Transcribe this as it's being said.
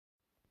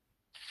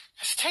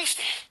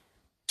tasty.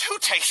 Too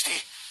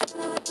tasty.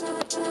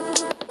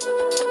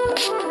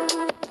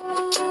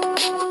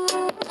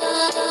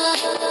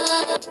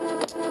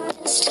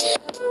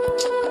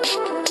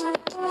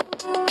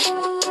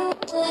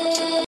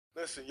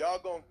 Listen, y'all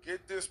gonna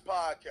get this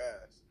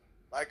podcast.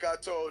 Like I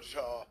told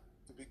y'all,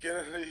 the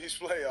beginning of these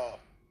playoffs,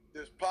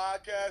 this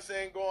podcast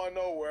ain't going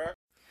nowhere.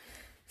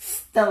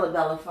 Stella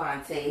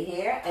Belafonte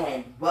here,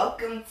 and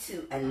welcome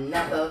to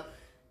another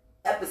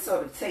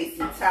episode of Tasty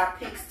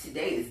Topics.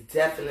 Today is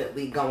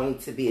definitely going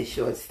to be a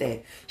short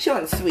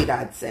and sweet,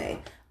 I'd say.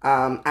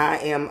 I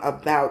am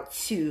about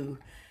to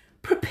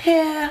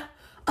prepare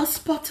a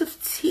spot of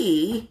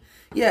tea.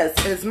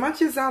 Yes, as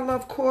much as I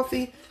love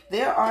coffee,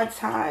 there are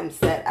times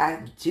that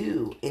I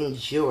do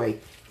enjoy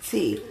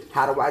tea.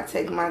 How do I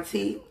take my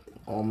tea?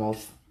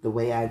 Almost the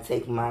way I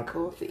take my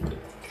coffee.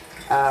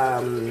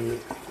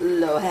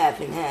 Little half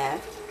and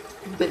half,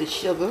 bit of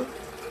sugar,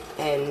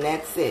 and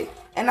that's it.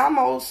 And I'm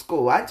old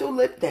school. I do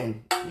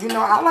Lipton. You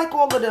know, I like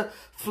all of the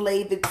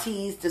flavored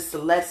teas, the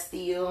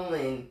Celestial,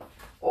 and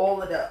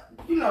all of the,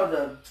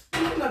 the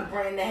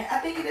brand that, I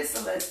think it is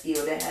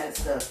Celestial, that has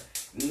the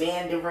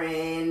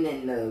mandarin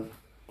and the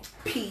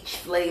peach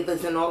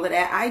flavors and all of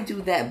that. I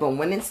do that. But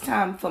when it's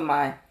time for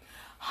my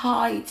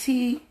high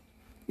tea,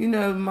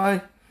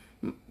 my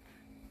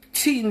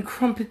tea and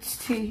crumpets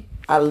tea,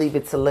 I leave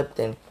it to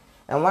Lipton.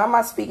 And why am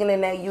I speaking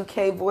in that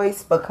UK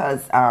voice?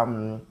 Because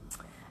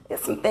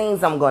there's some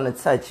things I'm going to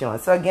touch on.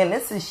 So again,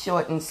 this is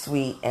short and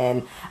sweet,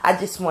 and I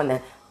just want to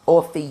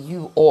offer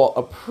you all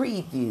a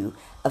preview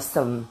of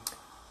some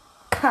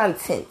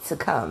content to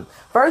come.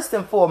 First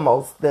and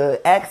foremost,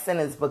 the accent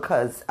is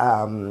because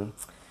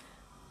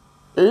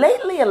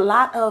lately a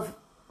lot of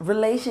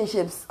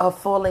relationships are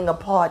falling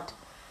apart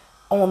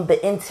on the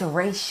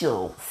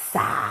interracial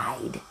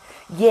side.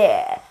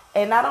 Yeah.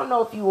 And I don't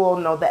know if you all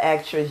know the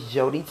actress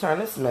Jodie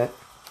Turner-Smith.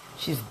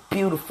 She's a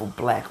beautiful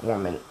black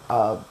woman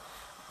of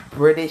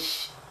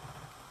British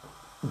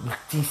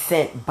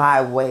descent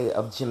by way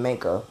of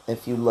Jamaica,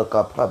 if you look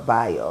up her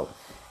bio.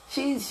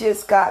 She's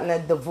just gotten a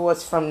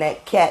divorce from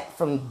that cat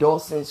from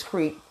Dawson's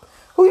Creek.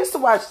 Who used to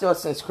watch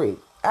Dawson's Creek?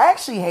 I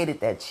actually hated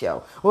that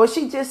show. Well,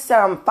 she just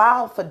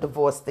filed for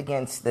divorce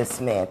against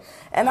this man.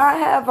 And I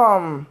have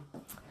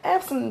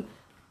some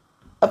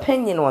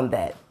opinion on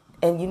that.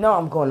 And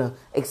I'm going to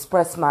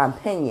express my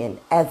opinion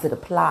as it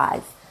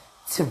applies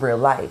to real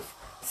life.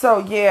 So,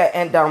 yeah,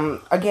 and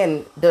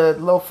again, the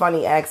little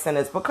funny accent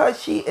is because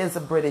she is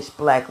a British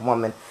black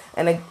woman.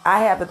 And I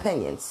have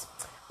opinions.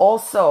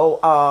 Also,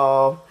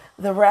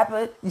 the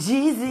rapper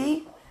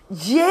Jeezy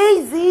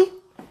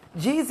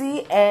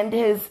and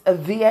his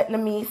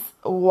Vietnamese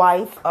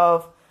wife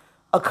of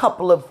a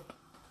couple of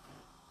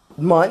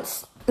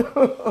months,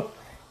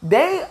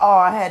 they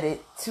are headed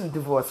to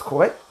divorce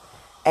court.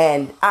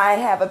 And I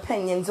have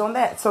opinions on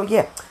that. So,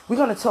 yeah, we're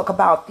going to talk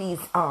about these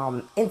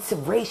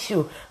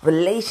interracial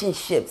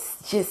relationships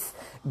just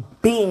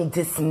being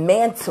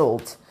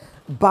dismantled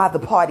by the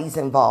parties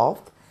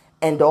involved.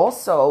 And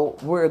also,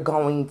 we're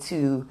going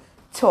to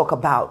talk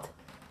about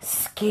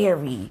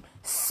scary,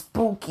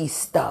 spooky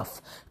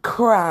stuff,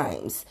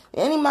 crimes.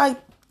 Any of my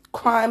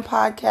crime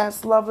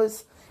podcast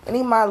lovers, any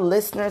of my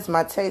listeners,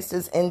 my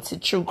tasters into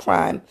true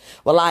crime?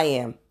 Well, I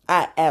am.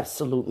 I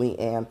absolutely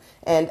am.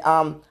 And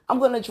I'm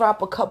going to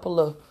drop a couple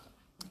of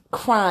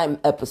crime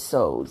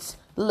episodes.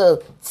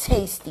 Little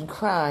tasty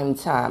crime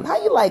time. How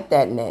you like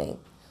that name?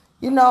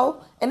 And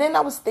then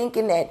I was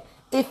thinking that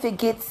if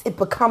it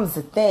becomes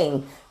a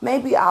thing,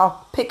 maybe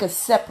I'll pick a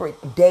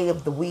separate day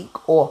of the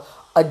week or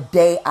a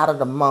day out of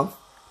the month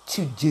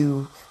to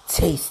do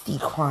tasty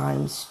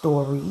crime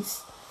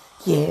stories.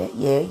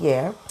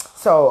 Yeah.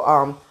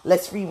 So,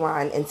 let's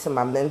rewind into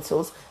my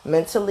mentals.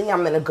 Mentally,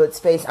 I'm in a good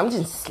space. I'm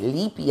just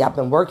sleepy. I've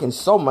been working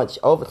so much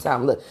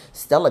overtime. Look,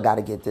 Stella got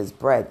to get this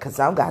bread because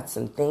I've got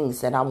some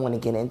things that I want to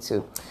get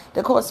into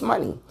that cost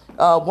money.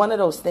 One of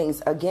those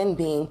things, again,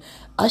 being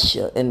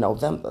Usher in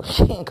November.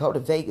 Can't go to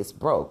Vegas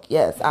broke.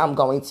 Yes, I'm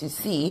going to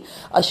see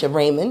Usher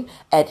Raymond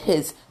at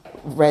his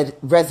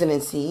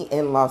residency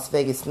in Las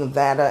Vegas,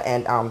 Nevada,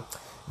 and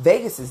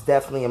Vegas is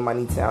definitely a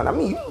money town. I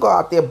mean, you can go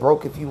out there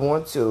broke if you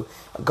want to.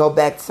 Go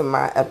back to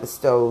my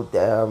episode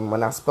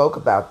when I spoke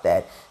about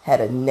that. Had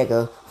a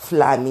nigga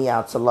fly me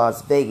out to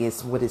Las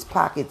Vegas with his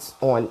pockets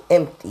on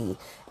empty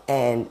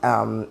and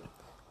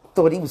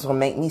thought he was going to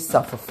make me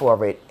suffer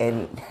for it,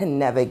 and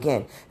never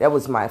again. That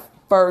was my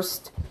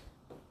first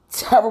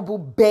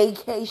terrible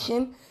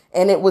vacation,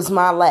 and it was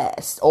my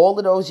last all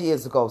of those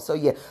years ago. So,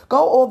 yeah, go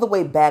all the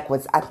way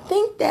backwards. I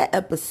think that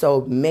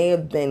episode may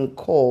have been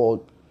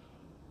called...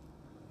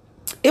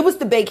 It was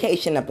the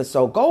vacation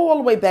episode. Go all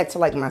the way back to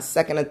like my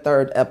second or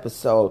third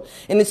episode.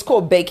 And it's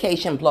called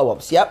Vacation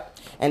Blow-Ups. Yep.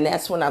 And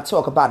that's when I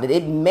talk about it.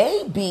 It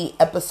may be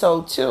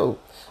episode 2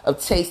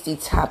 of Tasty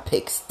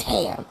Topics.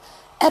 Damn.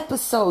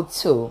 Episode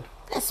 2.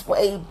 That's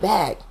way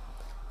back.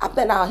 I've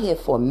been out here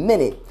for a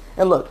minute.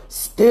 And look,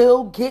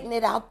 still getting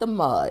it out the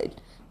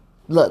mud.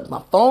 Look,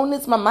 my phone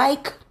is my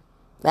mic.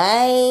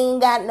 I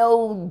ain't got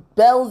no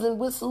bells and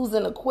whistles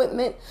and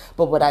equipment,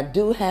 but what I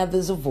do have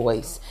is a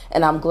voice,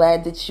 and I'm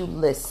glad that you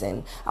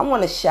listen. I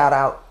want to shout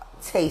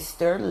out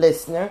taster,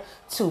 listener,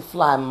 to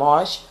Fly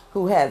Marsh,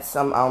 who had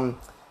some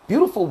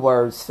beautiful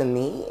words for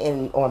me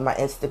on my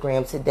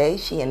Instagram today.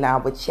 She and I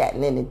were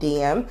chatting in the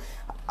DM.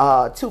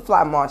 Two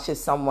Fly Marsh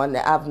is someone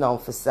that I've known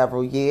for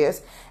several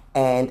years.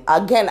 And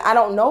again, I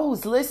don't know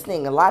who's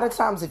listening. A lot of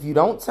times, if you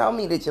don't tell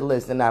me that you're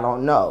listening, I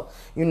don't know.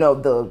 You know,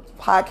 the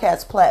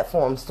podcast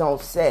platforms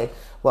don't say,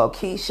 well,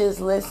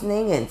 Keisha's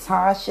listening and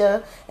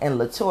Tasha and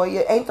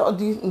Latoya. Ain't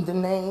the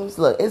names?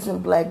 Look, isn't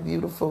Black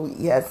beautiful?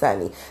 Yes,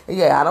 honey.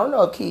 Yeah, I don't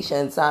know if Keisha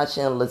and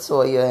Tasha and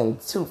Latoya and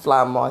Two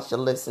Fly Marsh are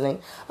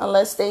listening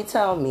unless they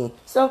tell me.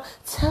 So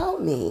tell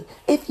me.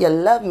 If you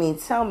love me,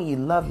 tell me you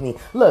love me.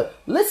 Look,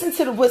 listen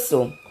to the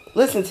whistle.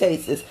 Listen,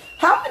 tasters,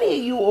 how many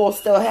of you all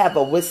still have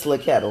a Whistler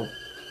kettle?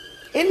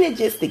 Isn't it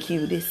just the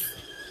cutest?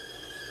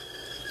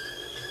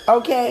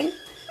 Okay?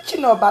 What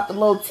you know about the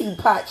little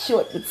teapot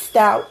short but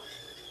stout?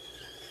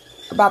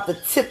 About to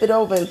tip it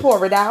over and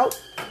pour it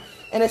out?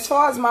 And as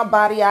far as my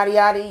body, yada,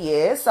 yada,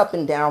 yeah, it's up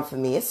and down for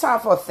me. It's time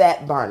for a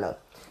fat burner.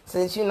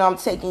 Since, I'm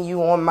taking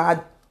you on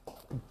my,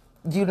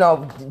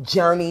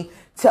 journey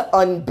to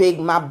unbig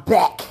my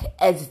back,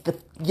 as the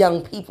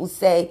young people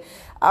say.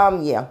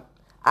 Yeah.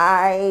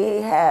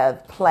 I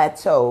have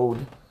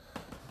plateaued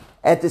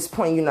at this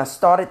point. I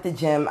started the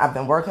gym. I've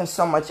been working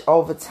so much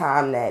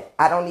overtime that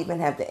I don't even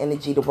have the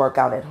energy to work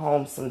out at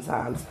home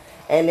sometimes.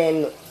 And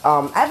then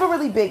I have a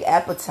really big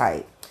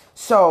appetite.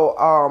 So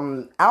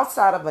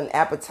outside of an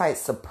appetite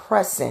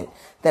suppressant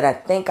that I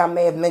think I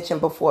may have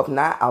mentioned before, if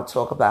not, I'll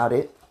talk about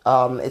it.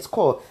 It's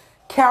called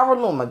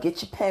Caralluma.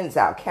 Get your pens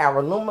out.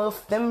 Caralluma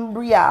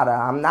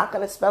fimbriata. I'm not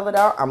going to spell it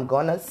out. I'm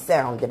going to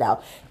sound it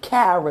out.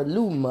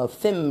 Caralluma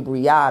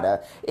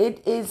fimbriata.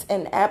 It is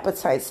an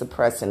appetite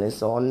suppressant.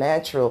 It's all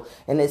natural.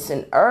 And it's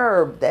an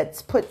herb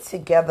that's put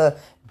together.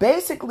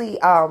 Basically,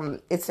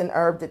 it's an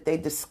herb that they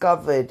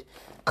discovered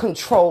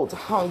controlled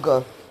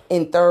hunger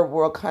in third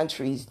world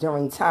countries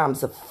during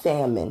times of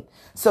famine.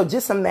 So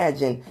just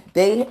imagine,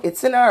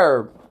 it's an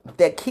herb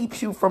that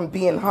keeps you from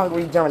being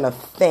hungry during a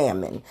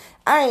famine.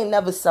 I ain't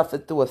never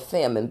suffered through a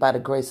famine by the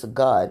grace of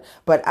God,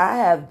 but I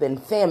have been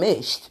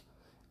famished.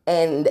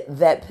 And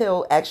that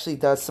pill actually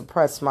does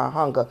suppress my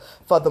hunger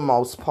for the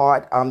most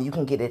part. You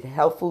can get it at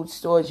health food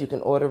stores. You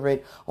can order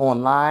it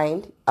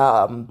online.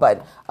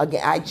 But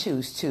again, I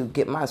choose to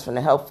get mine from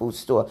the health food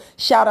store.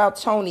 Shout out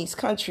Tony's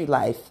Country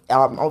Life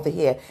over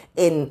here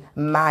in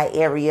my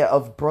area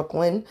of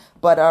Brooklyn.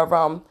 But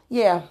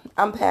yeah,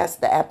 I'm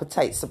past the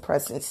appetite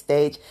suppressant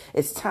stage.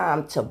 It's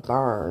time to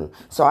burn.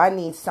 So I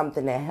need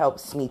something that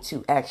helps me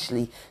to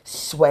actually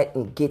sweat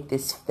and get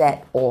this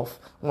fat off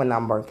when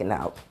I'm working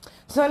out.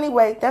 So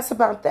anyway, that's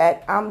about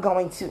that. I'm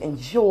going to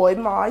enjoy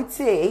my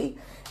tea.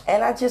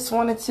 And I just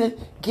wanted to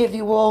give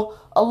you all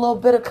a little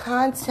bit of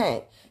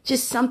content.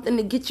 Just something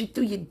to get you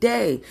through your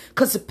day.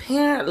 Because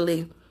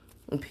apparently,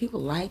 people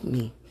like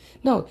me.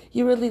 No,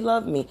 you really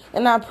love me.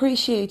 And I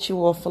appreciate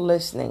you all for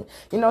listening.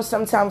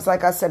 Sometimes,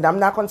 like I said, I'm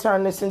not going to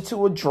turn this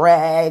into a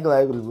drag.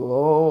 Like,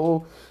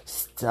 oh,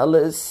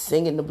 Stella's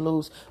singing the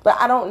blues. But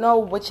I don't know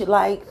what you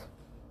like.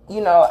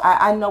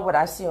 I know what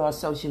I see on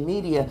social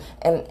media,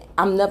 and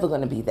I'm never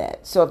going to be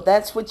that. So if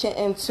that's what you're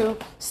into,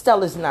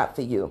 Stella's not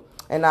for you.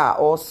 And I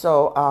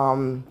also,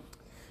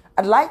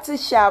 I'd like to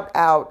shout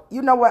out,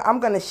 I'm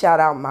going to shout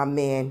out my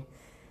man.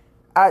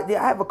 I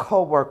have a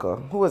coworker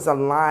who has a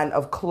line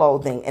of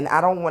clothing, and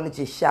I don't want to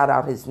just shout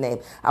out his name.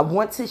 I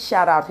want to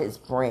shout out his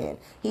brand.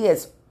 He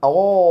has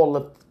all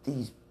of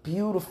these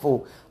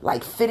beautiful,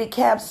 fitted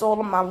caps. All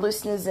of my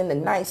listeners in the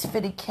nice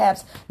fitted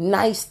caps,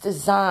 nice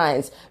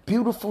designs,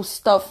 beautiful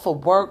stuff for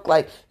work.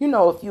 If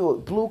you're a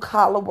blue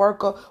collar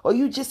worker or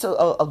you just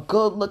a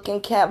good looking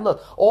cat.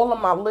 Look, all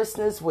of my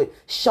listeners with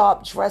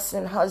sharp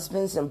dressing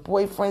husbands and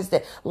boyfriends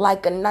that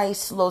like a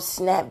nice little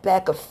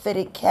snapback, a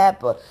fitted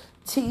cap, a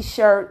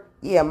t-shirt.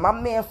 Yeah, my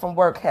man from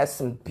work has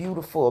some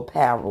beautiful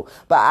apparel,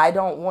 but I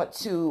don't want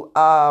to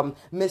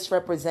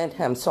misrepresent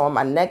him. So on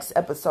my next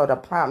episode, I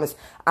promise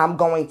I'm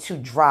going to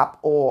drop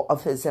all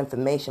of his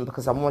information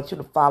because I want you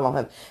to follow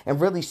him and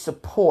really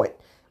support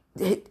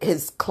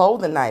his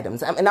clothing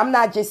items. And I'm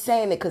not just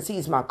saying it because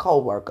he's my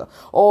coworker.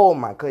 Oh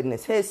my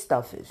goodness, his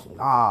stuff is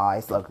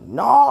nice. Look,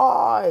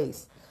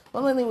 nice.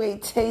 Well, anyway,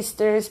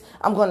 tasters,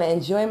 I'm going to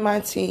enjoy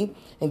my tea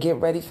and get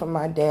ready for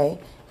my day.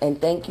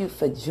 And thank you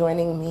for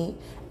joining me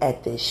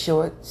at this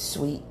short,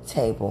 sweet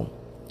table.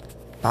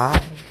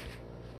 Bye.